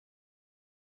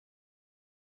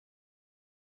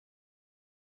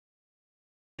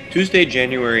Tuesday,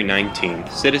 January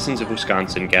 19th, citizens of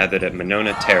Wisconsin gathered at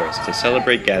Monona Terrace to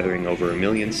celebrate gathering over 1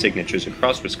 million signatures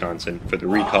across Wisconsin for the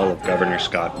recall of Governor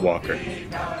Scott Walker.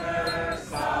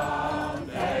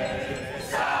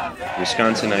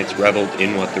 Wisconsinites reveled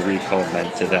in what the recall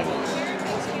meant to them.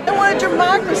 I want a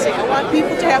democracy. I want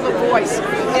people to have a voice.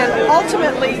 And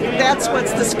ultimately, that's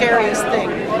what's the scariest thing.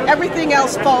 Everything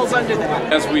else falls under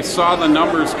that. As we saw the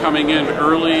numbers coming in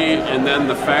early, and then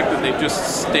the fact that they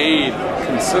just stayed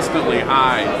consistently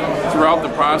high throughout the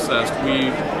process,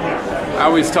 I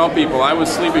always tell people I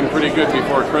was sleeping pretty good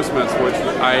before Christmas, which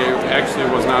I actually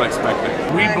was not expecting.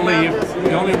 We believe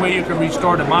the only way you can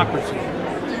restore democracy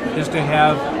is to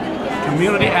have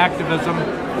community activism,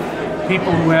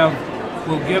 people who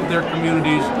will give their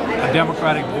communities a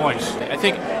democratic voice. I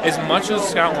think as much as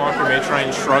Scott Walker may try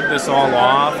and shrug this all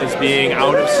off as being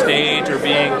out of state or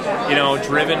being,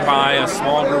 driven by a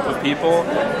small group of people,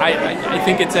 I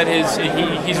think it's at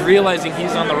he's realizing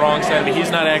he's on the wrong side of it.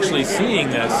 He's not actually seeing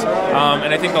this,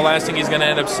 and I think the last thing he's going to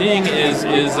end up seeing is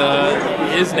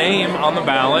his name on the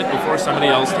ballot before somebody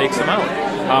else takes him out.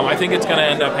 I think it's going to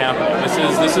end up happening.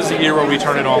 This is a year where we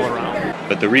turn it all around.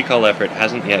 But the recall effort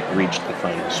hasn't yet reached the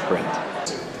final sprint.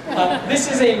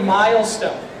 This is a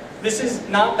milestone. This is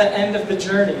not the end of the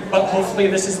journey, but hopefully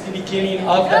this is the beginning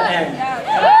of the end.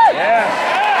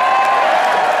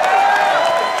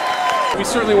 We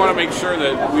certainly want to make sure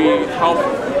that we help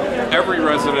every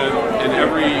resident and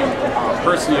every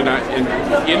person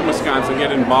in Wisconsin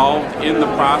get involved in the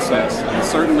process. And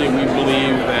certainly we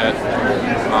believe that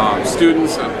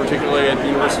students, particularly at the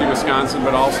University of Wisconsin,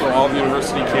 but also all the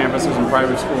university campuses and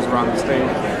private schools around the state,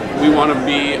 we want to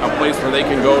be a place where they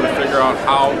can go to figure out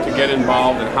how to get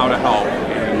involved and how to help.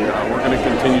 And we're going to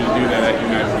continue to do that at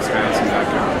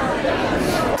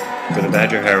UnitedWisconsin.com. For the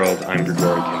Badger Herald, I'm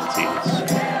Gubernatorial.